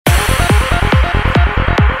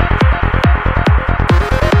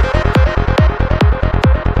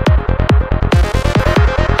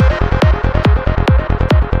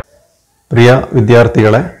പ്രിയ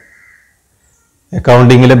വിദ്യാർത്ഥികളെ,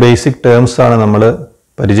 അക്കൗണ്ടിങ്ങിലെ basic terms ആണ് നമ്മൾ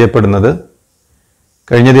പരിചയപ്പെടുന്നത്.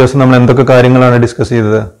 കഴിഞ്ഞ ദിവസം നമ്മൾ എന്തൊക്കെ കാര്യങ്ങളാണ് ഡിസ്കസ്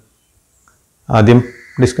ചെയ്തത്? ആദ്യം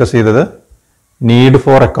ഡിസ്കസ് ചെയ്തത് നീഡ്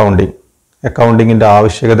ഫോർ അക്കൗണ്ടിങ്, അക്കൗണ്ടിങ്ങിൻ്റെ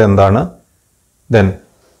ആവശ്യകത എന്താണ്. ദെൻ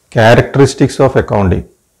ക്യാരക്ടറിസ്റ്റിക്സ് ഓഫ് അക്കൗണ്ടിങ്,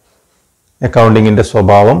 അക്കൗണ്ടിങ്ങിൻ്റെ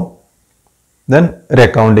സ്വഭാവം. ദെൻ ഒരു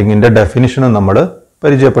അക്കൗണ്ടിങ്ങിൻ്റെ ഡെഫിനിഷനും നമ്മൾ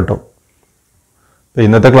പരിചയപ്പെട്ടു. അപ്പോൾ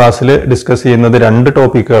ഇന്നത്തെ ക്ലാസ്സിൽ ഡിസ്കസ് ചെയ്യുന്നത് രണ്ട്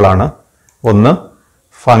ടോപ്പിക്കുകളാണ്. ഒന്ന്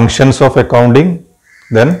functions of accounting,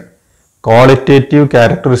 then qualitative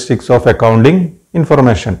characteristics of accounting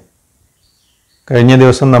information. കഴിഞ്ഞ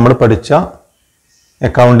ദിവസം നമ്മൾ പഠിച്ച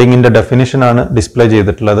അക്കൗണ്ടിങ്ങിൻ്റെ ഡെഫിനിഷനാണ് ഡിസ്പ്ലേ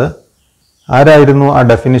ചെയ്തിട്ടുള്ളത്. ആരായിരുന്നു ആ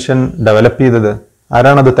ഡെഫിനിഷൻ ഡെവലപ്പ് ചെയ്തത്?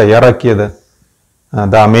 ആരാണത് തയ്യാറാക്കിയത്?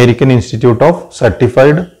 The American institute of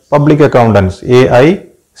certified public accountants,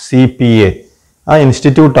 AICPA. ആ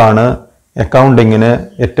ഇൻസ്റ്റിറ്റ്യൂട്ടാണ് അക്കൗണ്ടിങ്ങിന്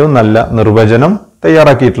ഏറ്റവും നല്ല നിർവചനം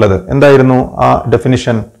തയ്യാറാക്കിയിട്ടുള്ളത്. എന്തായിരുന്നു ആ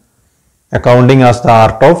definition? Accounting as the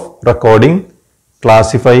art of recording,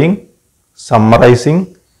 ക്ലാസിഫയിങ്, summarising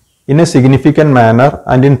in A significant manor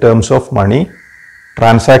and in terms of money,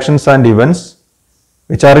 transactions and events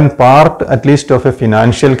which are in part at least of a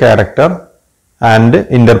financial character and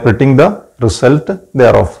interpreting the result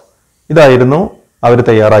thereof. ഇതായിരുന്നു അവർ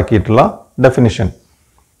തയ്യാറാക്കിയിട്ടുള്ള definition.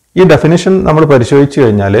 ഈ definition നമ്മൾ പരിശോധിച്ചു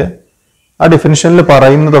കഴിഞ്ഞാൽ ആ ഡെഫിനിഷനിൽ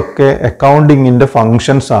പറയുന്നതൊക്കെ അക്കൗണ്ടിങ്ങിൻ്റെ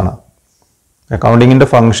functions ആണ്. അക്കൗണ്ടിങ്ങിൻ്റെ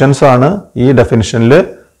functions ആണ് ഈ ഡെഫിനിഷനിൽ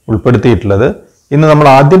ഉൾപ്പെടുത്തിയിട്ടുള്ളത്. ഇന്ന് നമ്മൾ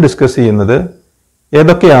ആദ്യം ഡിസ്കസ് ചെയ്യുന്നത്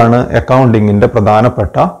ഏതൊക്കെയാണ് അക്കൗണ്ടിങ്ങിൻ്റെ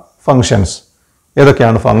പ്രധാനപ്പെട്ട ഫങ്ഷൻസ്,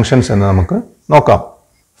 ഏതൊക്കെയാണ് ഫങ്ഷൻസ് എന്ന് നമുക്ക് നോക്കാം.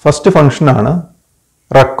 First ഫങ്ഷനാണ്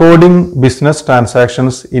recording business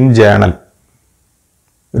transactions in journal.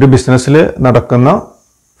 ഒരു ബിസിനസ്സിൽ നടക്കുന്ന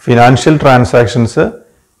ഫിനാൻഷ്യൽ ട്രാൻസാക്ഷൻസ്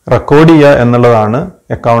റെക്കോർഡ് ചെയ്യുക എന്നുള്ളതാണ്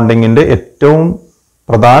അക്കൗണ്ടിങ്ങിൻ്റെ ഏറ്റവും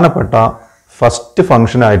പ്രധാനപ്പെട്ട ഫസ്റ്റ്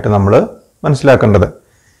ഫങ്ഷനായിട്ട് നമ്മൾ മനസ്സിലാക്കേണ്ടത്.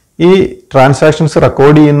 ഈ ട്രാൻസാക്ഷൻസ്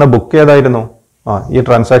റെക്കോർഡ് ചെയ്യുന്ന ബുക്ക് ഏതായിരുന്നു? ഈ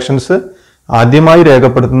ട്രാൻസാക്ഷൻസ് ആദ്യമായി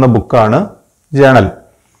രേഖപ്പെടുത്തുന്ന ബുക്കാണ് ജേണൽ.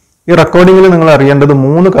 ഈ റെക്കോർഡിങ്ങിൽ നിങ്ങൾ അറിയേണ്ടത്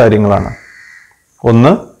 3 കാര്യങ്ങളാണ്.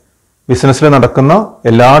 ഒന്ന്, ബിസിനസ്സിൽ നടക്കുന്ന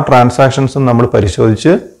എല്ലാ ട്രാൻസാക്ഷൻസും നമ്മൾ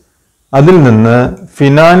പരിശോധിച്ച് അതിൽ നിന്ന്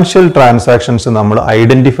ഫിനാൻഷ്യൽ ട്രാൻസാക്ഷൻസ് നമ്മൾ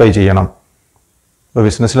ഐഡൻറ്റിഫൈ ചെയ്യണം. ഇപ്പോൾ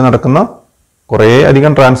ബിസിനസ്സിൽ നടക്കുന്ന കുറേ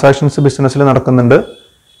അധികം ട്രാൻസാക്ഷൻസ് ബിസിനസ്സിൽ നടക്കുന്നുണ്ട്.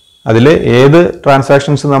 അതിൽ ഏത്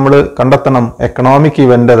ട്രാൻസാക്ഷൻസ് നമ്മൾ കണ്ടെത്തണം? എക്കണോമിക്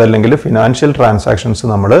ഇവൻ്റ് അതല്ലെങ്കിൽ ഫിനാൻഷ്യൽ ട്രാൻസാക്ഷൻസ്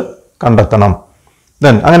നമ്മൾ കണ്ടെത്തണം.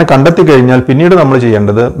 ദെൻ അങ്ങനെ കണ്ടെത്തി കഴിഞ്ഞാൽ പിന്നീട് നമ്മൾ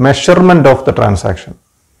ചെയ്യേണ്ടത് മെഷർമെൻറ്റ് ഓഫ് ദ ട്രാൻസാക്ഷൻ.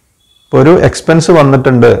 ഇപ്പോൾ ഒരു എക്സ്പെൻസ്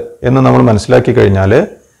വന്നിട്ടുണ്ട് എന്ന് നമ്മൾ മനസ്സിലാക്കി കഴിഞ്ഞാൽ,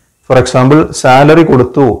 ഫോർ എക്സാമ്പിൾ സാലറി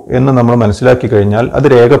കൊടുത്തു എന്ന് നമ്മൾ മനസ്സിലാക്കി കഴിഞ്ഞാൽ അത്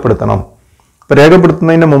രേഖപ്പെടുത്തണം. അപ്പോൾ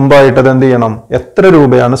രേഖപ്പെടുത്തുന്നതിന് മുമ്പായിട്ട് അത് എന്ത് ചെയ്യണം? എത്ര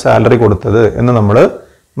രൂപയാണ് സാലറി കൊടുത്തത് എന്ന് നമ്മൾ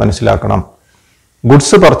മനസ്സിലാക്കണം.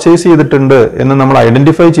 ഗുഡ്സ് പർച്ചേസ് ചെയ്തിട്ടുണ്ട് എന്ന് നമ്മൾ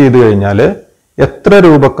ഐഡൻറ്റിഫൈ ചെയ്ത് കഴിഞ്ഞാൽ എത്ര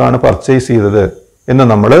രൂപക്കാണ് പർച്ചേസ് ചെയ്തത് എന്ന്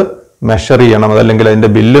നമ്മൾ മെഷർ ചെയ്യണം. അതല്ലെങ്കിൽ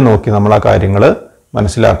അതിൻ്റെ ബില്ല് നോക്കി നമ്മൾ ആ കാര്യങ്ങൾ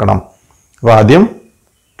മനസ്സിലാക്കണം. അപ്പോൾ ആദ്യം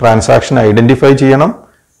ട്രാൻസാക്ഷൻ ഐഡൻറ്റിഫൈ ചെയ്യണം,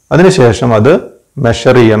 അതിനുശേഷം അത്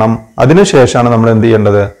മെഷർ ചെയ്യണം. അതിനുശേഷമാണ് നമ്മൾ എന്ത്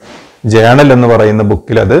ചെയ്യേണ്ടത്? ജേണൽ എന്ന് പറയുന്ന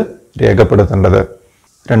ബുക്കിൽ അത് രേഖപ്പെടുത്തേണ്ടത്.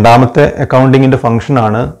 രണ്ടാമത്തെ അക്കൗണ്ടിങ്ങിൻ്റെ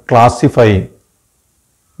ഫംഗ്ഷനാണ് classifying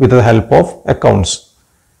with the help of accounts.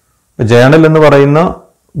 Journal എന്ന് പറയുന്ന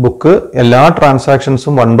ബുക്ക് എല്ലാ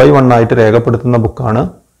ട്രാൻസാക്ഷൻസും 1 by 1 ആയിട്ട് രേഖപ്പെടുത്തുന്ന ബുക്കാണ്.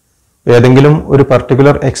 ഏതെങ്കിലും ഒരു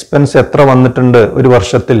പർട്ടിക്കുലർ എക്സ്പെൻസ് എത്ര വന്നിട്ടുണ്ട് ഒരു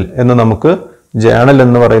വർഷത്തിൽ എന്ന് നമുക്ക് ജേണൽ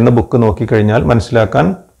എന്ന് പറയുന്ന ബുക്ക് നോക്കിക്കഴിഞ്ഞാൽ മനസ്സിലാക്കാൻ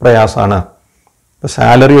പ്രയാസമാണ്. ഇപ്പോൾ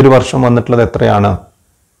സാലറി ഒരു വർഷം വന്നിട്ടുള്ളത് എത്രയാണ്?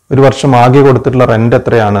 ഒരു വർഷം ആകെ കൊടുത്തിട്ടുള്ള റെൻ്റ്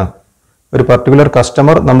എത്രയാണ്? ഒരു പർട്ടിക്കുലർ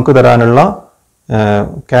കസ്റ്റമർ നമുക്ക് തരാനുള്ള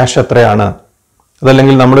ക്യാഷ് എത്രയാണ്?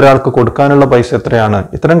 അതല്ലെങ്കിൽ നമ്മളൊരാൾക്ക് കൊടുക്കാനുള്ള പൈസ എത്രയാണ്?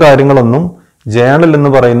 ഇത്തരം കാര്യങ്ങളൊന്നും ജേണൽ എന്ന്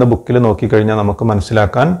പറയുന്ന ബുക്കിൽ നോക്കിക്കഴിഞ്ഞാൽ നമുക്ക്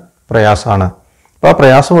മനസ്സിലാക്കാൻ പ്രയാസമാണ്. അപ്പോൾ ആ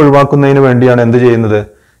പ്രയാസം ഒഴിവാക്കുന്നതിന് വേണ്ടിയാണ് എന്ത് ചെയ്യുന്നത്?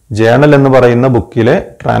 ജേണൽ എന്ന് പറയുന്ന ബുക്കിലെ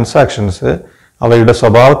ട്രാൻസാക്ഷൻസ് അവയുടെ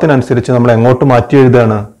സ്വഭാവത്തിനനുസരിച്ച് നമ്മൾ എങ്ങോട്ട് മാറ്റി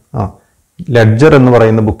എഴുതുകയാണ്? ലെഡ്ജർ എന്ന്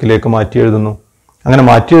പറയുന്ന ബുക്കിലേക്ക് മാറ്റി എഴുതുന്നു. അങ്ങനെ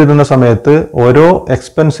മാറ്റി എഴുതുന്ന സമയത്ത് ഓരോ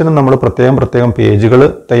എക്സ്പെൻസിനും നമ്മൾ പ്രത്യേകം പേജുകൾ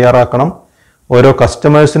തയ്യാറാക്കണം. ഓരോ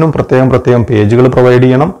കസ്റ്റമേഴ്സിനും പ്രത്യേകം പേജുകൾ പ്രൊവൈഡ്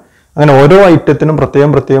ചെയ്യണം. അങ്ങനെ ഓരോ ഐറ്റത്തിനും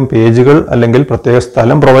പ്രത്യേകം പേജുകൾ അല്ലെങ്കിൽ പ്രത്യേക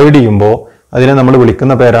സ്ഥലം പ്രൊവൈഡ് ചെയ്യുമ്പോൾ അതിനെ നമ്മൾ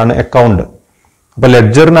വിളിക്കുന്ന പേരാണ് അക്കൗണ്ട്. അപ്പോൾ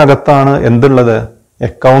ലെഡ്ജറിനകത്താണ് എന്തുള്ളത്?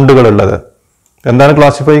 അക്കൗണ്ടുകൾ ഉള്ളത്. എന്താണ്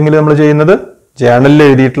ക്ലാസിഫയിങ്ങിൽ നമ്മൾ ചെയ്യുന്നത്? ജേണലിൽ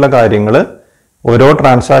എഴുതിയിട്ടുള്ള കാര്യങ്ങൾ ഓരോ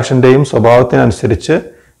ട്രാൻസാക്ഷൻ്റെയും സ്വഭാവത്തിനനുസരിച്ച്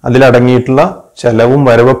അതിലടങ്ങിയിട്ടുള്ള ചെലവും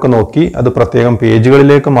വരവൊക്കെ നോക്കി അത് പ്രത്യേകം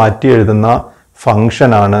പേജുകളിലേക്ക് മാറ്റി എഴുതുന്ന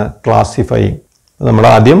ഫംഗ്ഷനാണ് ക്ലാസിഫയിങ്. നമ്മൾ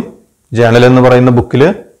ആദ്യം ജേണൽ എന്ന് പറയുന്ന ബുക്കിൽ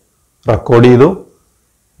റെക്കോർഡ് ചെയ്തു.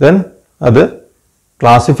 ദെൻ അത്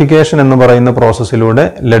ക്ലാസിഫിക്കേഷൻ എന്ന് പറയുന്ന പ്രോസസ്സിലൂടെ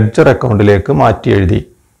ലെഡ്ജർ അക്കൗണ്ടിലേക്ക് മാറ്റി എഴുതി.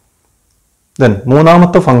 ദെൻ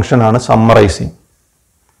മൂന്നാമത്തെ ഫംഗ്ഷനാണ് സമ്മറൈസിങ്.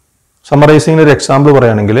 സമ്മറൈസിങ്ങിന് ഒരു എക്സാമ്പിൾ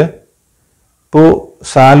പറയുകയാണെങ്കിൽ, ഇപ്പോൾ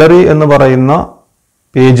സാലറി എന്ന് പറയുന്ന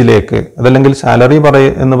പേജിലേക്ക് അതല്ലെങ്കിൽ സാലറി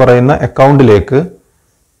എന്ന് പറയുന്ന അക്കൗണ്ടിലേക്ക്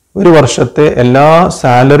ഒരു വർഷത്തെ എല്ലാ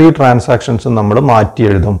സാലറി ട്രാൻസാക്ഷൻസും നമ്മൾ മാറ്റി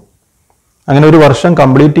എഴുതും. അങ്ങനെ ഒരു വർഷം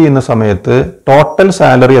കംപ്ലീറ്റ് ചെയ്യുന്ന സമയത്ത് ടോട്ടൽ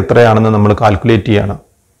സാലറി എത്രയാണെന്ന് നമ്മൾ കാൽക്കുലേറ്റ് ചെയ്യണം.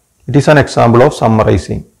 It is an example of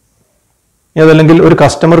summarising. അതല്ലെങ്കിൽ ഒരു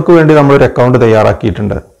കസ്റ്റമർക്ക് വേണ്ടി നമ്മളൊരു അക്കൗണ്ട്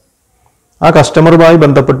തയ്യാറാക്കിയിട്ടുണ്ട്. ആ കസ്റ്റമറുമായി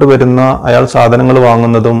ബന്ധപ്പെട്ട് വരുന്ന അയാൾ സാധനങ്ങൾ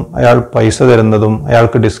വാങ്ങുന്നതും അയാൾ പൈസ തരുന്നതും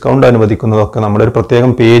അയാൾക്ക് ഡിസ്കൗണ്ട് അനുവദിക്കുന്നതും ഒക്കെ നമ്മളൊരു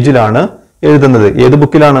പ്രത്യേകം പേജിലാണ് എഴുതുന്നത്. ഏത്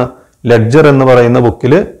ബുക്കിലാണ്? ലെഡ്ജർ എന്ന് പറയുന്ന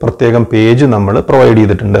ബുക്കിൽ പ്രത്യേകം പേജ് നമ്മൾ പ്രൊവൈഡ്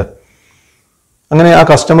ചെയ്തിട്ടുണ്ട്. അങ്ങനെ ആ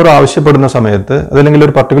കസ്റ്റമർ ആവശ്യപ്പെടുന്ന സമയത്ത് അതല്ലെങ്കിൽ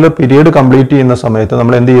ഒരു പർട്ടിക്കുലർ പീരീഡ് കംപ്ലീറ്റ് ചെയ്യുന്ന സമയത്ത്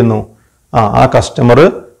നമ്മൾ എന്ത് ചെയ്യുന്നു? ആ കസ്റ്റമർ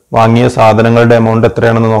വാങ്ങിയ സാധനങ്ങളുടെ എമൗണ്ട്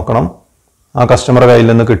എത്രയാണെന്ന് നോക്കണം. ആ കസ്റ്റമർ കയ്യിൽ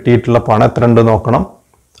നിന്ന് കിട്ടിയിട്ടുള്ള പണം എത്ര ഉണ്ട് നോക്കണം.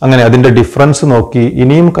 അങ്ങനെ അതിൻ്റെ ഡിഫറൻസ് നോക്കി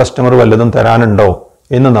ഇനിയും കസ്റ്റമർ വല്ലതും തരാനുണ്ടോ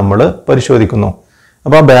എന്ന് നമ്മൾ പരിശോധിക്കുന്നു.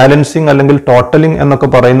 അപ്പോൾ ആ ബാലൻസിങ് അല്ലെങ്കിൽ ടോട്ടലിംഗ് എന്നൊക്കെ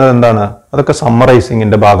പറയുന്നത് എന്താണ്? അതൊക്കെ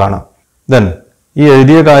സമ്മറൈസിങ്ങിൻ്റെ ഭാഗമാണ്. ദെൻ ഈ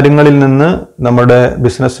എഴുതിയ കാര്യങ്ങളിൽ നിന്ന് നമ്മുടെ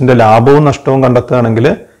ബിസിനസ്സിന്റെ ലാഭവും നഷ്ടവും കണ്ടെത്തുകയാണെങ്കിൽ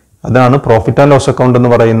അതാണ് പ്രോഫിറ്റ് ആൻഡ് ലോസ് അക്കൗണ്ട് എന്ന്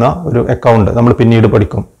പറയുന്ന ഒരു അക്കൗണ്ട് നമ്മൾ പിന്നീട്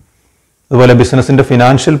പഠിക്കും. അതുപോലെ ബിസിനസ്സിന്റെ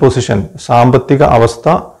ഫിനാൻഷ്യൽ പൊസിഷൻ, സാമ്പത്തിക അവസ്ഥ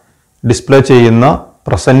ഡിസ്പ്ലേ ചെയ്യുന്ന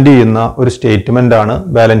പ്രസന്റ് ചെയ്യുന്ന ഒരു സ്റ്റേറ്റ്മെന്റ് ആണ്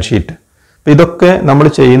ബാലൻസ് ഷീറ്റ്. അപ്പോൾ ഇതൊക്കെ നമ്മൾ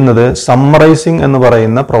ചെയ്യുന്നത് സമ്മറൈസിങ് എന്ന്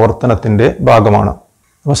പറയുന്ന പ്രവർത്തനത്തിന്റെ ഭാഗമാണ്.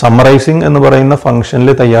 അപ്പോൾ സമ്മറൈസിങ് എന്ന് പറയുന്ന ഫംഗ്ഷനിൽ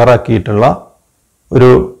തയ്യാറാക്കിയിട്ടുള്ള ഒരു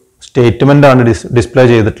സ്റ്റേറ്റ്മെന്റ് ആണ് ഡിസ്പ്ലേ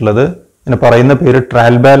ചെയ്തിട്ടുള്ളത്. ഇതിന് പറയുന്ന പേര്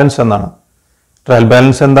ട്രയൽ ബാലൻസ് എന്നാണ്. ട്രയൽ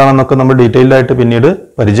ബാലൻസ് എന്താണെന്നൊക്കെ നമ്മൾ ഡീറ്റെയിൽഡ് ആയിട്ട് പിന്നീട്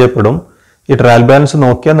പരിചയപ്പെടും. ഈ ട്രയൽ ബാലൻസ്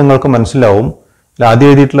നോക്കിയാൽ നിങ്ങൾക്ക് മനസ്സിലാവും. ആദ്യം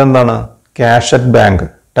എഴുതിയിട്ടുള്ള എന്താണ്? Cash at bank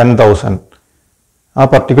 10,000. ആ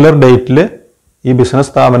പർട്ടിക്കുലർ ഡേറ്റിൽ ഈ ബിസിനസ്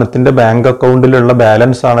സ്ഥാപനത്തിന്റെ ബാങ്ക് അക്കൗണ്ടിലുള്ള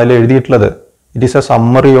ബാലൻസ് ആണ് അതിൽ എഴുതിയിട്ടുള്ളത്. It is A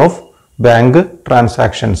summary of bank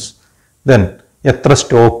transactions. Then എത്ര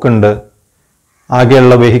സ്റ്റോക്ക് ഉണ്ട്,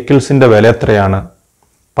 ആകെയുള്ള വെഹിക്കിൾസിന്റെ വില എത്രയാണ്,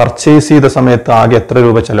 പർച്ചേസ് ചെയ്ത സമയത്ത് ആകെ എത്ര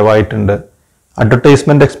രൂപ ചിലവായിട്ടുണ്ട്,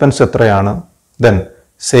 അഡ്വർടൈസ്മെന്റ് എക്സ്പെൻസ് എത്രയാണ്, ദെൻ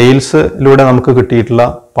സെയിൽസിലൂടെ നമുക്ക് കിട്ടിയിട്ടുള്ള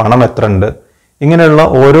പണം എത്ര ഉണ്ട്. ഇങ്ങനെയുള്ള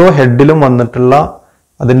ഓരോ ഹെഡിലും വന്നിട്ടുള്ള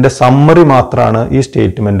അതിൻ്റെ സമ്മറി മാത്രമാണ് ഈ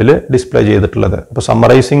സ്റ്റേറ്റ്മെന്റിൽ ഡിസ്പ്ലേ ചെയ്തിട്ടുള്ളത്. അപ്പോൾ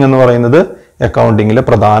സമ്മറൈസിങ് എന്ന് പറയുന്നത് അക്കൗണ്ടിങ്ങിലെ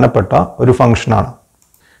പ്രധാനപ്പെട്ട ഒരു ഫംഗ്ഷനാണ്.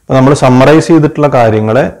 അപ്പോൾ നമ്മൾ സമ്മറൈസ് ചെയ്തിട്ടുള്ള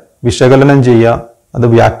കാര്യങ്ങളെ വിശകലനം ചെയ്യുക, അത്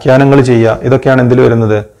വ്യാഖ്യാനങ്ങൾ ചെയ്യുക, ഇതൊക്കെയാണ് എന്തിൽ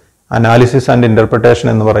വരുന്നത്? അനാലിസിസ് ആൻഡ് ഇന്റർപ്രിട്ടേഷൻ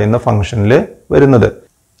എന്ന് പറയുന്ന ഫംഗ്ഷനിൽ വരുന്നത്.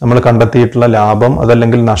 നമ്മൾ കണ്ടെത്തിയിട്ടുള്ള ലാഭം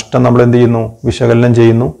അതല്ലെങ്കിൽ നഷ്ടം നമ്മൾ എന്ത് ചെയ്യുന്നു? വിശകലനം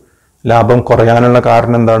ചെയ്യുന്നു. ലാഭം കുറയാനുള്ള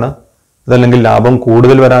കാരണം എന്താണ്, അതല്ലെങ്കിൽ ലാഭം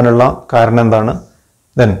കൂടുതൽ വരാനുള്ള കാരണം എന്താണ്,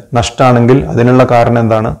 ദെൻ നഷ്ടമാണെങ്കിൽ അതിനുള്ള കാരണം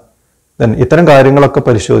എന്താണ്, ദെൻ ഇത്തരം കാര്യങ്ങളൊക്കെ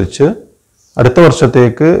പരിശോധിച്ച് അടുത്ത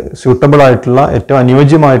വർഷത്തേക്ക് സ്യൂട്ടബിൾ ആയിട്ടുള്ള ഏറ്റവും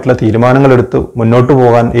അനുയോജ്യമായിട്ടുള്ള തീരുമാനങ്ങൾ എടുത്ത് മുന്നോട്ട്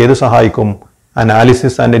പോകാൻ ഏത് സഹായിക്കും?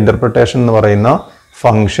 അനാലിസിസ് ആൻഡ് ഇന്റർപ്രിട്ടേഷൻ എന്ന് പറയുന്ന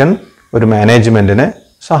ഫംഗ്ഷൻ ഒരു മാനേജ്മെന്റിനെ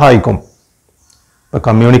സഹായിക്കും. ഇപ്പോൾ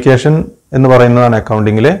കമ്മ്യൂണിക്കേഷൻ എന്ന് പറയുന്നതാണ്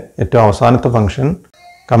അക്കൗണ്ടിങ്ങിലെ ഏറ്റവും അവസാനത്തെ ഫംഗ്ഷൻ.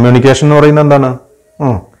 കമ്മ്യൂണിക്കേഷൻ എന്ന് പറയുന്നത് എന്താണ്?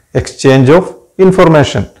 Exchange of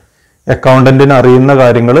information. അക്കൗണ്ടന്റിന് അറിയുന്ന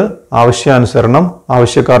കാര്യങ്ങൾ ആവശ്യാനുസരണം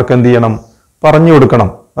ആവശ്യക്കാർക്ക് എന്ത് ചെയ്യണം? പറഞ്ഞു കൊടുക്കണം.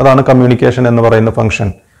 അതാണ് കമ്മ്യൂണിക്കേഷൻ എന്ന് പറയുന്ന function.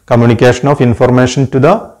 Communication of information to the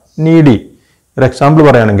needy. ഒരു എക്സാമ്പിൾ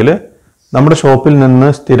പറയുകയാണെങ്കിൽ നമ്മുടെ ഷോപ്പിൽ നിന്ന്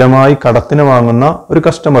സ്ഥിരമായി കടത്തിന് വാങ്ങുന്ന ഒരു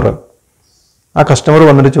കസ്റ്റമർ, ആ കസ്റ്റമർ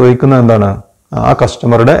വന്നിട്ട് ചോദിക്കുന്നത് എന്താണ്? ആ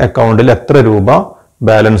കസ്റ്റമറുടെ അക്കൗണ്ടിൽ എത്ര രൂപ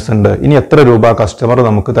ബാലൻസ് ഉണ്ട്, ഇനി എത്ര രൂപ കസ്റ്റമർ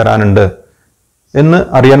നമുക്ക് തരാനുണ്ട് എന്ന്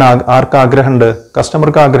അറിയാൻ ആർക്ക് ആഗ്രഹമുണ്ട്?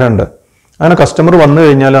 കസ്റ്റമർക്ക് ആഗ്രഹമുണ്ട്. അങ്ങനെ കസ്റ്റമർ വന്നു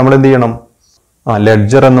കഴിഞ്ഞാൽ നമ്മൾ എന്ത് ചെയ്യണം?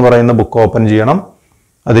 ലെഡ്ജർ എന്ന് പറയുന്ന ബുക്ക് ഓപ്പൺ ചെയ്യണം.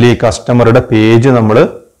 അതിൽ ഈ കസ്റ്റമറുടെ പേജ് നമ്മൾ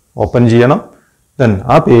ഓപ്പൺ ചെയ്യണം. ദെൻ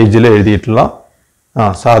ആ പേജിൽ എഴുതിയിട്ടുള്ള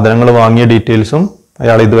സാധനങ്ങൾ വാങ്ങിയ ഡീറ്റെയിൽസും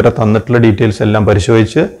അയാൾ ഇതുവരെ തന്നിട്ടുള്ള ഡീറ്റെയിൽസ് എല്ലാം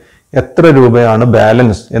പരിശോധിച്ച് എത്ര രൂപയാണ്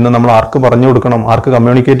ബാലൻസ് എന്ന് നമ്മൾ ആർക്ക് പറഞ്ഞു കൊടുക്കണം? ആർക്ക്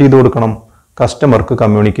കമ്മ്യൂണിക്കേറ്റ് ചെയ്ത് കൊടുക്കണം? കസ്റ്റമർക്ക്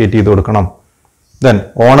കമ്മ്യൂണിക്കേറ്റ് ചെയ്ത് കൊടുക്കണം. ദെൻ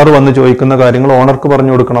ഓണർ വന്ന് ചോദിക്കുന്ന കാര്യങ്ങൾ ഓണർക്ക്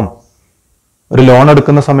പറഞ്ഞു കൊടുക്കണം. ഒരു ലോൺ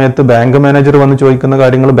എടുക്കുന്ന സമയത്ത് ബാങ്ക് മാനേജർ വന്ന് ചോദിക്കുന്ന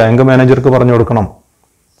കാര്യങ്ങൾ ബാങ്ക് മാനേജർക്ക് പറഞ്ഞു കൊടുക്കണം.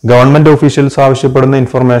 ഗവൺമെന്റ് ഓഫീഷ്യൽസ് ആവശ്യപ്പെടുന്ന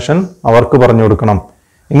ഇൻഫർമേഷൻ അവർക്ക് പറഞ്ഞു കൊടുക്കണം.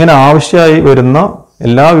 ഇങ്ങനെ ആവശ്യമായി വരുന്ന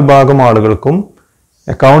എല്ലാ വിഭാഗം ആളുകൾക്കും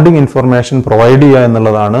അക്കൗണ്ടിങ് ഇൻഫർമേഷൻ പ്രൊവൈഡ് ചെയ്യുക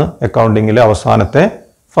എന്നുള്ളതാണ് അക്കൗണ്ടിങ്ങിലെ അവസാനത്തെ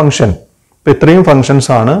ഫംഗ്ഷൻ. ഇപ്പം ഇത്രയും ഫംഗ്ഷൻസ്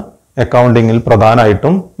ആണ് അക്കൗണ്ടിങ്ങിൽ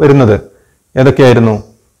പ്രധാനമായിട്ടും വരുന്നത്. ഏതൊക്കെയായിരുന്നു?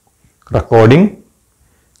 Recording,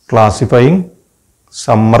 ക്ലാസിഫയിങ്,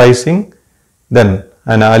 summarising, then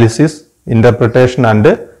analysis, interpretation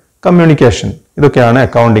and communication. ഇതൊക്കെയാണ്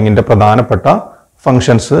അക്കൗണ്ടിങ്ങിന്റെ പ്രധാനപ്പെട്ട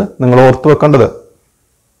ഫങ്ഷൻസ് നിങ്ങൾ ഓർത്തു വെക്കേണ്ടത്.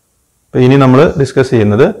 അപ്പോൾ ഇനി നമ്മൾ ഡിസ്കസ്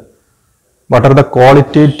ചെയ്യുന്നത് what are the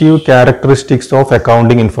qualitative characteristics of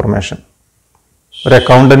accounting information. ഒരു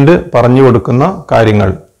അക്കൗണ്ടന്റ് പറഞ്ഞു കൊടുക്കുന്ന കാര്യങ്ങൾ,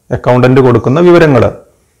 അക്കൗണ്ടന്റ് കൊടുക്കുന്ന വിവരങ്ങൾ,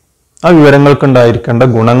 ആ വിവരങ്ങൾക്കുണ്ടായിരിക്കേണ്ട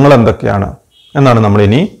ഗുണങ്ങൾ എന്തൊക്കെയാണ് എന്നാണ് നമ്മൾ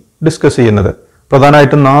ഇനി ഡിസ്കസ് ചെയ്യുന്നത്.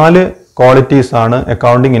 പ്രധാനമായിട്ടും 4 ക്വാളിറ്റീസ് ആണ്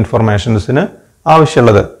അക്കൗണ്ടിങ് ഇൻഫർമേഷൻസിന്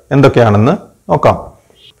ആവശ്യമുള്ളത്. എന്തൊക്കെയാണെന്ന് നോക്കാം.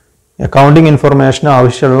 അക്കൗണ്ടിങ് ഇൻഫർമേഷന്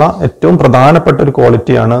ആവശ്യമുള്ള ഏറ്റവും പ്രധാനപ്പെട്ട ഒരു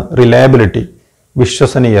ക്വാളിറ്റിയാണ് റിലയബിലിറ്റി,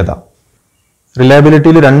 വിശ്വസനീയത.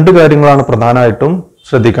 റിലയബിലിറ്റിയിൽ രണ്ട് കാര്യങ്ങളാണ് പ്രധാനമായിട്ടും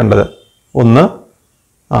ശ്രദ്ധിക്കേണ്ടത്. ഒന്ന്,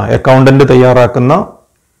 അക്കൗണ്ടന്റ് തയ്യാറാക്കുന്ന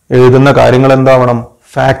എഴുതുന്ന കാര്യങ്ങൾ എന്താവണം?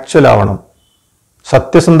 ഫാക്ച്വൽ ആവണം,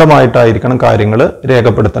 സത്യസന്ധമായിട്ടായിരിക്കണം കാര്യങ്ങൾ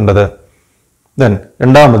രേഖപ്പെടുത്തേണ്ടത്. ദെൻ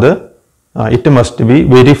രണ്ടാമത്, ഇറ്റ് മസ്റ്റ് ബി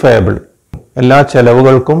വെരിഫയബിൾ. എല്ലാ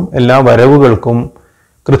ചെലവുകൾക്കും എല്ലാ വരവുകൾക്കും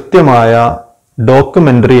കൃത്യമായ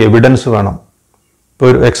ഡോക്യുമെന്ററി എവിഡൻസ് വേണം. ഇപ്പോൾ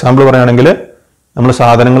ഒരു എക്സാമ്പിൾ പറയുകയാണെങ്കിൽ, നമ്മൾ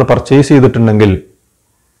സാധനങ്ങൾ പർച്ചേസ് ചെയ്തിട്ടുണ്ടെങ്കിൽ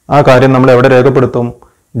ആ കാര്യം നമ്മൾ എവിടെ രേഖപ്പെടുത്തും?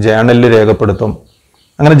 ജേണലിൽ രേഖപ്പെടുത്തും.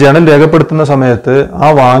 അങ്ങനെ ജേണൽ രേഖപ്പെടുത്തുന്ന സമയത്ത് ആ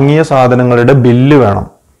വാങ്ങിയ സാധനങ്ങളുടെ ബില്ല് വേണം,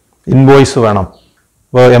 ഇൻവോയ്സ് വേണം.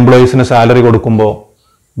 ഇപ്പോൾ എംപ്ലോയീസിന് സാലറി കൊടുക്കുമ്പോൾ,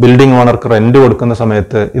 ബിൽഡിംഗ് ഓണർക്ക് റെന്റ് കൊടുക്കുന്ന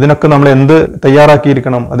സമയത്ത് ഇതിനൊക്കെ നമ്മൾ എന്ത്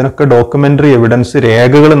തയ്യാറാക്കിയിരിക്കണം? അതിനൊക്കെ ഡോക്യുമെന്ററി എവിഡൻസ്,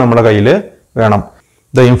 രേഖകൾ നമ്മുടെ കയ്യിൽ വേണം.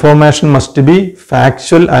 The information must be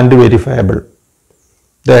factual and verifiable.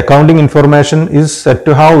 The accounting information is said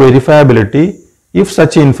to have verifiability if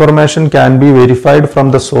such information can be verified from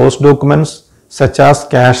the source documents such as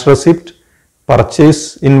cash receipt, purchase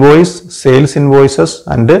invoice, sales invoices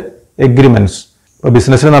and agreements. ഇപ്പോൾ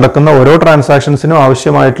ബിസിനസ്സിൽ നടക്കുന്ന ഓരോ ട്രാൻസാക്ഷൻസിനും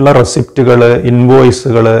ആവശ്യമായിട്ടുള്ള റെസിപ്റ്റുകൾ,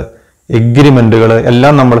 ഇൻവോയ്സുകൾ, എഗ്രിമെന്റുകൾ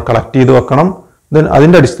എല്ലാം നമ്മൾ collect ചെയ്ത് വെക്കണം.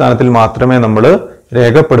 അതിൻ്റെ അടിസ്ഥാനത്തിൽ മാത്രമേ നമ്മൾ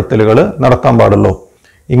രേഖപ്പെടുത്തലുകൾ നടത്താൻ പാടുള്ളൂ.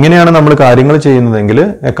 ഇങ്ങനെയാണ് നമ്മൾ കാര്യങ്ങൾ ചെയ്യുന്നതെങ്കിൽ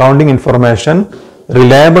അക്കൗണ്ടിങ് ഇൻഫർമേഷൻ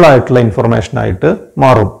റിലയബിൾ ആയിട്ടുള്ള ഇൻഫർമേഷൻ ആയിട്ട്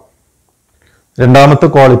മാറും. രണ്ടാമത്തെ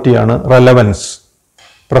ക്വാളിറ്റിയാണ് റെലവൻസ്,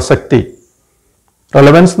 പ്രസക്തി.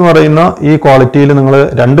 റെലവൻസ് എന്ന് പറയുന്ന ഈ ക്വാളിറ്റിയിൽ നിങ്ങൾ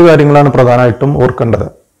രണ്ട് കാര്യങ്ങളാണ് പ്രധാനമായിട്ടും ഓർക്കേണ്ടത്.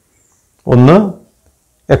 ഒന്ന്,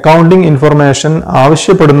 അക്കൗണ്ടിങ് ഇൻഫർമേഷൻ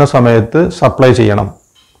ആവശ്യപ്പെടുന്ന സമയത്ത് സപ്ലൈ ചെയ്യണം.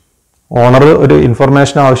 ഓണർ ഒരു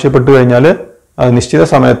ഇൻഫർമേഷൻ ആവശ്യപ്പെട്ടു കഴിഞ്ഞാൽ അത് നിശ്ചിത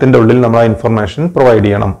സമയത്തിൻ്റെ ഉള്ളിൽ നമ്മൾ ആ ഇൻഫർമേഷൻ പ്രൊവൈഡ്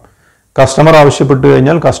ചെയ്യണം. കസ്റ്റമർ ആവശ്യപ്പെട്ടു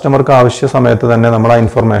കഴിഞ്ഞാൽ കസ്റ്റമർക്ക് ആവശ്യ സമയത്ത് തന്നെ നമ്മൾ ആ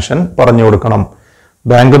ഇൻഫർമേഷൻ പറഞ്ഞു കൊടുക്കണം.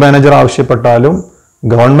 ബാങ്ക് മാനേജർ ആവശ്യപ്പെട്ടാലും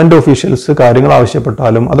ഗവൺമെന്റ് ഒഫീഷ്യൽസ് കാര്യങ്ങൾ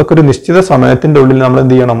ആവശ്യപ്പെട്ടാലും അതൊക്കെ ഒരു നിശ്ചിത സമയത്തിന്റെ ഉള്ളിൽ നമ്മൾ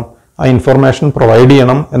എന്ത് ചെയ്യണം? ആ ഇൻഫർമേഷൻ പ്രൊവൈഡ്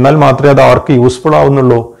ചെയ്യണം. എന്നാൽ മാത്രമേ അത് ആർക്ക് യൂസ്ഫുൾ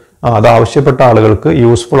ആവുന്നുള്ളൂ? അത് ആവശ്യപ്പെട്ട ആളുകൾക്ക്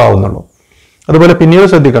യൂസ്ഫുൾ ആവുന്നുള്ളൂ. അതുപോലെ പിന്നീട്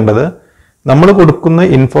ശ്രദ്ധിക്കേണ്ടത്, നമ്മൾ കൊടുക്കുന്ന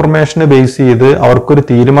ഇൻഫർമേഷനെ ബേസ് ചെയ്ത് അവർക്കൊരു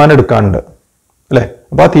തീരുമാനം എടുക്കാനുണ്ട്, അല്ലെ?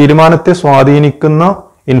 അപ്പൊ ആ തീരുമാനത്തെ സ്വാധീനിക്കുന്ന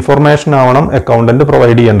ഇൻഫർമേഷൻ ആവണം അക്കൗണ്ടന്റ്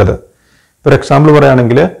പ്രൊവൈഡ് ചെയ്യേണ്ടത്. ഫോർ എക്സാമ്പിൾ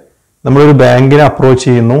പറയുകയാണെങ്കിൽ, നമ്മളൊരു ബാങ്കിനെ അപ്രോച്ച്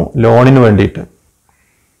ചെയ്യുന്നു ലോണിന് വേണ്ടിയിട്ട്.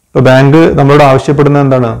 ഇപ്പോൾ ബാങ്ക് നമ്മളോട് ആവശ്യപ്പെടുന്നത്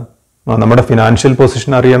എന്താണ്? നമ്മുടെ ഫിനാൻഷ്യൽ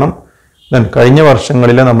പൊസിഷൻ അറിയണം. ദെൻ കഴിഞ്ഞ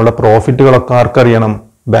വർഷങ്ങളിലെ നമ്മുടെ പ്രോഫിറ്റുകളൊക്കെ ആർക്കറിയണം?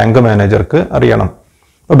 ബാങ്ക് മാനേജർക്ക് അറിയണം.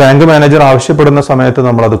 അപ്പോൾ ബാങ്ക് മാനേജർ ആവശ്യപ്പെടുന്ന സമയത്ത്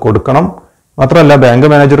നമ്മളത് കൊടുക്കണം. മാത്രമല്ല, ബാങ്ക്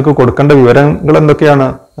മാനേജർക്ക് കൊടുക്കേണ്ട വിവരങ്ങൾ എന്തൊക്കെയാണ്?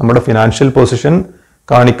 നമ്മുടെ ഫിനാൻഷ്യൽ പൊസിഷൻ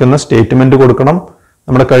കാണിക്കുന്ന സ്റ്റേറ്റ്മെന്റ് കൊടുക്കണം.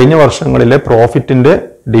 നമ്മുടെ കഴിഞ്ഞ വർഷങ്ങളിലെ പ്രോഫിറ്റിന്റെ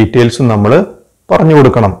ഡീറ്റെയിൽസും നമ്മൾ പറഞ്ഞു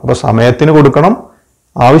കൊടുക്കണം. അപ്പോൾ സമയത്തിന് കൊടുക്കണം.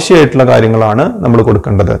 ആവശ്യമായിട്ടുള്ള കാര്യങ്ങളാണ് നമ്മൾ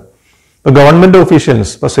കൊടുക്കേണ്ടത്. ഇപ്പോൾ ഗവൺമെന്റ്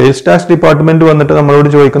ഒഫീഷ്യൽസ്, ഇപ്പോൾ സെയിൽസ് ടാക്സ് ഡിപ്പാർട്ട്മെന്റ് വന്നിട്ട് നമ്മളോട്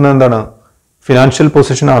ചോദിക്കുന്നത് എന്താണ്? ഫിനാൻഷ്യൽ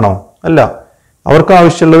പൊസിഷൻ ആണോ? അല്ല. അവർക്ക്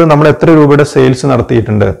ആവശ്യമുള്ളത് നമ്മൾ എത്ര രൂപയുടെ സെയിൽസ്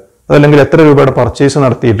നടത്തിയിട്ടുണ്ട്, അതല്ലെങ്കിൽ എത്ര രൂപയുടെ പർച്ചേസ്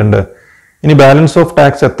നടത്തിയിട്ടുണ്ട്, ഇനി ബാലൻസ് ഓഫ്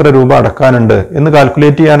ടാക്സ് എത്ര രൂപ അടക്കാനുണ്ട് എന്ന്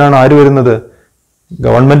കാൽക്കുലേറ്റ് ചെയ്യാനാണ് ആര് വരുന്നത്?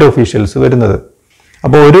 ഗവൺമെന്റ് ഒഫീഷ്യൽസ് വരുന്നത്.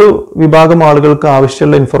 അപ്പോൾ ഒരു വിഭാഗം ആളുകൾക്ക്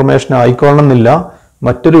ആവശ്യമുള്ള ഇൻഫർമേഷൻ ആയിക്കൊള്ളണമെന്നില്ല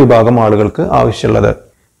മറ്റൊരു വിഭാഗം ആളുകൾക്ക് ആവശ്യമുള്ളത്.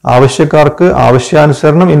 ആവശ്യക്കാർക്ക്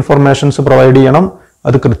ആവശ്യാനുസരണം ഇൻഫർമേഷൻസ് പ്രൊവൈഡ് ചെയ്യണം.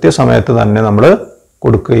 അത് കൃത്യസമയത്ത് തന്നെ നമ്മൾ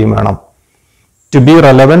കൊടുക്കുകയും വേണം. To B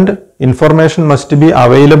relevant, information must be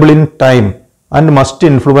available in time and must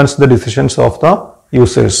influence the decisions of the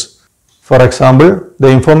users. For example,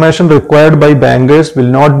 the information required by bankers will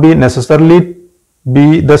not be necessarily B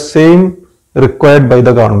the same required by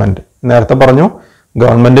the government. നേരത്തെ പറഞ്ഞു,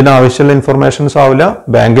 ഗവൺമെന്റിന് ആവശ്യമുള്ള informations ആവില്ല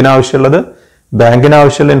ബാങ്കിന് ആവശ്യമുള്ളത്, ബാങ്കിന്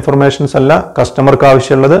ആവശ്യമുള്ള informations അല്ല കസ്റ്റമർക്ക്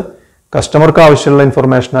ആവശ്യമുള്ളത്, കസ്റ്റമർക്ക് ആവശ്യമുള്ള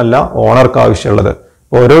ഇൻഫർമേഷൻ അല്ല ഓണർക്ക് ആവശ്യമുള്ളത്.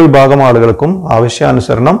 ഓരോ വിഭാഗം ആളുകൾക്കും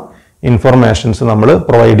ആവശ്യാനുസരണം ഇൻഫർമേഷൻസ് നമ്മൾ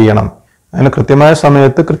പ്രൊവൈഡ് ചെയ്യണം. അതിന് കൃത്യമായ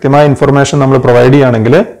സമയത്ത് കൃത്യമായ ഇൻഫർമേഷൻ നമ്മൾ പ്രൊവൈഡ്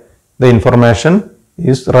ചെയ്യുകയാണെങ്കിൽ the information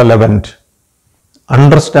is relevant.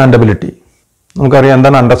 Understandability, നമുക്കറിയാം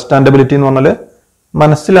എന്താണ് അണ്ടർസ്റ്റാൻഡബിലിറ്റി എന്ന് പറഞ്ഞാൽ?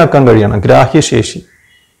 മനസ്സിലാക്കാൻ കഴിയണം, ഗ്രാഹ്യശേഷി.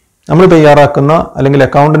 നമ്മൾ തയ്യാറാക്കുന്ന അല്ലെങ്കിൽ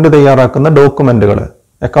അക്കൗണ്ടന്റ് തയ്യാറാക്കുന്ന ഡോക്യുമെന്റുകൾ,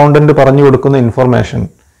 അക്കൗണ്ടന്റ് പറഞ്ഞു കൊടുക്കുന്ന ഇൻഫർമേഷൻ,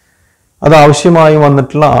 അത് ആവശ്യമായി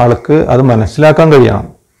വന്നിട്ടുള്ള ആൾക്ക് അത് മനസ്സിലാക്കാൻ കഴിയണം.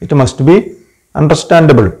 It must be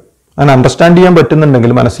understandable. അങ്ങനെ അണ്ടർസ്റ്റാൻഡ് ചെയ്യാൻ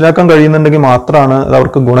പറ്റുന്നുണ്ടെങ്കിൽ, മനസ്സിലാക്കാൻ കഴിയുന്നുണ്ടെങ്കിൽ മാത്രമാണ് അത്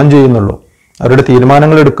അവർക്ക് ഗുണം ചെയ്യുന്നുള്ളൂ. അവരുടെ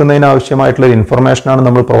തീരുമാനങ്ങൾ എടുക്കുന്നതിന് ആവശ്യമായിട്ടുള്ള ഇൻഫർമേഷനാണ്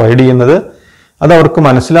നമ്മൾ പ്രൊവൈഡ് ചെയ്യുന്നത്. അത് അവർക്ക്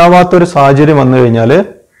മനസ്സിലാവാത്തൊരു സാഹചര്യം വന്നു കഴിഞ്ഞാൽ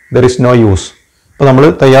ദർ ഇസ് നോ യൂസ്. അപ്പോൾ നമ്മൾ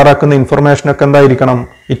തയ്യാറാക്കുന്ന ഇൻഫർമേഷനൊക്കെ എന്തായിരിക്കണം?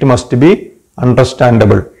 It must be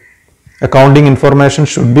understandable. Accounting information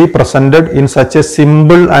should be presented in such a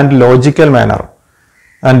simple and logical manner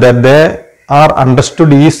and that they are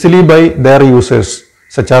understood easily by their users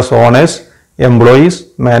such as owners, employees,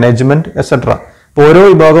 management etcetera. ഇപ്പോൾ ഓരോ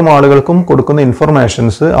വിഭാഗം ആളുകൾക്കും കൊടുക്കുന്ന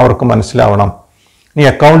informations അവർക്ക് മനസ്സിലാവണം. ഇനി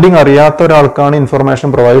accounting അറിയാത്ത ഒരാൾക്കാണ് information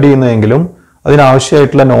provide ചെയ്യുന്നതെങ്കിലും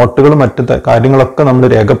അതിനാവശ്യമായിട്ടുള്ള നോട്ടുകളും മറ്റു കാര്യങ്ങളൊക്കെ നമ്മൾ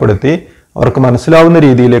രേഖപ്പെടുത്തി അവർക്ക് മനസ്സിലാവുന്ന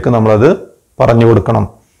രീതിയിലേക്ക് നമ്മളത് പറഞ്ഞു കൊടുക്കണം.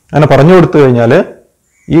 അങ്ങനെ പറഞ്ഞു കൊടുത്തു കഴിഞ്ഞാൽ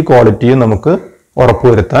ഈ ക്വാളിറ്റിയും നമുക്ക്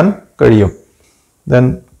ഉറപ്പുവരുത്താൻ കഴിയും. ദെൻ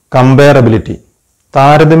കമ്പാരബിലിറ്റി,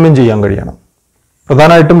 താരതമ്യം ചെയ്യാൻ കഴിയണം.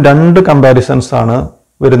 പ്രധാനമായിട്ടും 2 കമ്പാരിസൺസ് ആണ്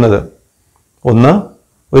വരുന്നത്. ഒന്ന്,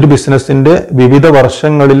 ഒരു ബിസിനസ്സിന്റെ വിവിധ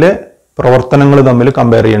വർഷങ്ങളിലെ പ്രവർത്തനങ്ങൾ തമ്മിൽ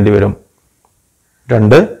കമ്പയർ ചെയ്യേണ്ടി വരും.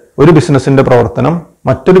 2, ഒരു ബിസിനസ്സിന്റെ പ്രവർത്തനം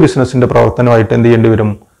മറ്റൊരു ബിസിനസ്സിന്റെ പ്രവർത്തനമായിട്ട് എന്ത് ചെയ്യേണ്ടി വരും?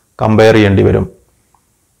 കമ്പയർ ചെയ്യേണ്ടി വരും.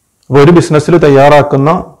 അപ്പോൾ ഒരു ബിസിനസ്സിൽ തയ്യാറാക്കുന്ന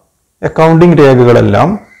അക്കൗണ്ടിങ് രേഖകളെല്ലാം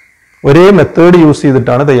ഒരേ മെത്തേഡ് യൂസ്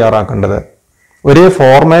ചെയ്തിട്ടാണ് തയ്യാറാക്കേണ്ടത്, ഒരേ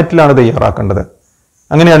ഫോർമാറ്റിലാണ് തയ്യാറാക്കേണ്ടത്.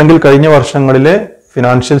 അങ്ങനെയാണെങ്കിൽ കഴിഞ്ഞ വർഷങ്ങളിലെ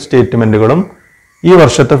ഫിനാൻഷ്യൽ സ്റ്റേറ്റ്മെന്റുകളും ഈ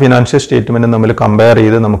വർഷത്തെ ഫിനാൻഷ്യൽ സ്റ്റേറ്റ്മെന്റും തമ്മിൽ കമ്പയർ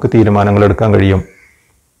ചെയ്ത് നമുക്ക് തീരുമാനങ്ങൾ എടുക്കാൻ കഴിയും.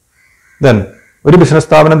 ദെൻ ഒരു ബിസിനസ്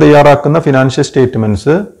സ്ഥാപനം തയ്യാറാക്കുന്ന ഫിനാൻഷ്യൽ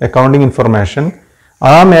സ്റ്റേറ്റ്മെന്റ്സ്, അക്കൗണ്ടിങ് ഇൻഫർമേഷൻ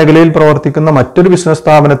ആ മേഖലയിൽ പ്രവർത്തിക്കുന്ന മറ്റൊരു ബിസിനസ്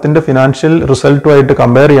സ്ഥാപനത്തിന്റെ ഫിനാൻഷ്യൽ റിസൾട്ടുമായിട്ട്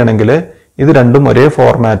കമ്പയർ ചെയ്യണമെങ്കിൽ ഇത് രണ്ടും ഒരേ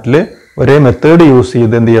ഫോർമാറ്റിൽ ഒരേ മെത്തേഡ് യൂസ്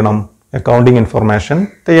ചെയ്ത് എന്ത് ചെയ്യണം? അക്കൗണ്ടിങ് ഇൻഫർമേഷൻ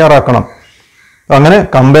തയ്യാറാക്കണം. അങ്ങനെ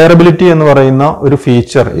കമ്പാരബിലിറ്റി എന്ന് പറയുന്ന ഒരു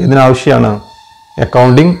ഫീച്ചർ ഇതിനാവശ്യമാണ്,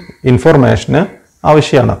 അക്കൗണ്ടിങ് ഇൻഫർമേഷന്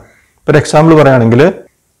ആവശ്യമാണ്. ഒരു എക്സാമ്പിൾ പറയുകയാണെങ്കിൽ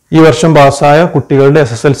ഈ വർഷം പാസ്സായ കുട്ടികളുടെ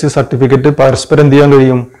SSLC സർട്ടിഫിക്കറ്റ് പരസ്പരം എന്ത് ചെയ്യാൻ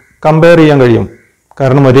കഴിയും? കമ്പയർ ചെയ്യാൻ കഴിയും.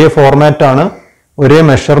 കാരണം ഒരേ ഫോർമാറ്റാണ്, ഒരേ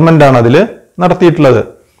മെഷർമെന്റ് ആണ് അതിൽ നടത്തിയിട്ടുള്ളത്.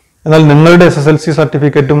 എന്നാൽ നിങ്ങളുടെ SSLC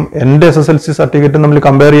സർട്ടിഫിക്കറ്റും എൻ്റെ SSLC സർട്ടിഫിക്കറ്റും തമ്മിൽ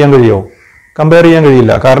കമ്പയർ ചെയ്യാൻ കഴിയുമോ? കമ്പയർ ചെയ്യാൻ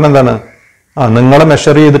കഴിയില്ല. കാരണം എന്താണ്? നിങ്ങളെ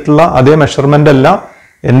മെഷർ ചെയ്തിട്ടുള്ള അതേ മെഷർമെന്റ് അല്ല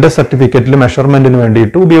എൻ്റെ സർട്ടിഫിക്കറ്റിൽ മെഷർമെന്റിന്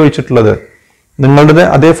വേണ്ടിയിട്ട് ഉപയോഗിച്ചിട്ടുള്ളത്. നിങ്ങളുടെ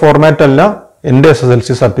അതേ ഫോർമാറ്റ് അല്ല എൻ്റെ SSLC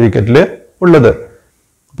സർട്ടിഫിക്കറ്റിൽ ഉള്ളത്.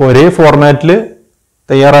 അപ്പോൾ ഒരേ ഫോർമാറ്റിൽ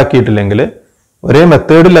തയ്യാറാക്കിയിട്ടില്ലെങ്കിൽ, ഒരേ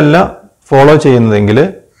മെത്തേഡിലല്ല ഫോളോ ചെയ്യുന്നതെങ്കിൽ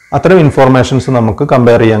അത്തരം ഇൻഫോർമേഷൻസ് നമുക്ക്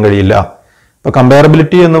കമ്പയർ ചെയ്യാൻ കഴിയില്ല. ഇപ്പോൾ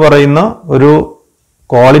കമ്പാരബിലിറ്റി എന്ന് പറയുന്ന ഒരു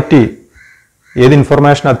ക്വാളിറ്റി ഏത്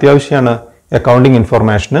ഇൻഫർമേഷൻ അത്യാവശ്യമാണ്? അക്കൗണ്ടിങ്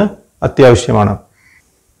ഇൻഫർമേഷന് അത്യാവശ്യമാണ്.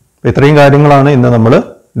 ഇത്രയും കാര്യങ്ങളാണ് ഇന്ന് നമ്മൾ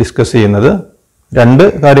ഡിസ്കസ് ചെയ്യുന്നത്. 2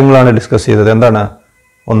 കാര്യങ്ങളാണ് ഡിസ്കസ് ചെയ്തത്. എന്താണ്?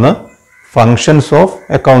 ഒന്ന്, functions of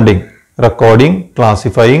accounting: recording,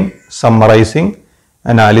 ക്ലാസിഫയിങ്, summarising,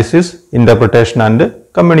 analysis, interpretation and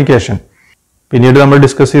communication. പിന്നീട് നമ്മൾ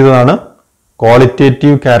ഡിസ്കസ് ചെയ്തതാണ്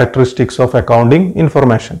qualitative characteristics of accounting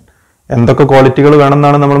information. എന്തൊക്കെ ക്വാളിറ്റികൾ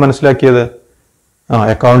വേണമെന്നാണ് നമ്മൾ മനസ്സിലാക്കിയത്?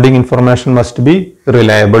 Accounting information must be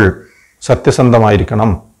reliable,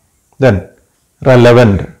 സത്യസന്ധമായിരിക്കണം. Then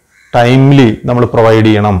relevant, timely നമ്മൾ പ്രൊവൈഡ്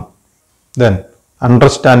ചെയ്യണം. ദെൻ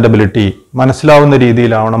അണ്ടർസ്റ്റാൻഡബിലിറ്റി, മനസ്സിലാവുന്ന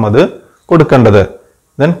രീതിയിലാവണം അത് കൊടുക്കേണ്ടത്.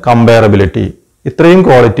 Then comparability. ഇത്രയും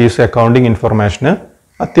ക്വാളിറ്റീസ് അക്കൗണ്ടിങ് ഇൻഫർമേഷന്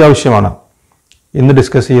അത്യാവശ്യമാണ്. ഇന്ന്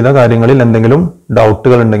ഡിസ്കസ് ചെയ്ത കാര്യങ്ങളിൽ എന്തെങ്കിലും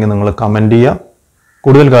ഡൗട്ടുകൾ ഉണ്ടെങ്കിൽ നിങ്ങൾ കമൻറ്റ് ചെയ്യുക.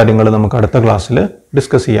 കൂടുതൽ കാര്യങ്ങൾ നമുക്ക് അടുത്ത ക്ലാസ്സിൽ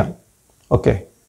ഡിസ്കസ് ചെയ്യാം. ഓക്കെ.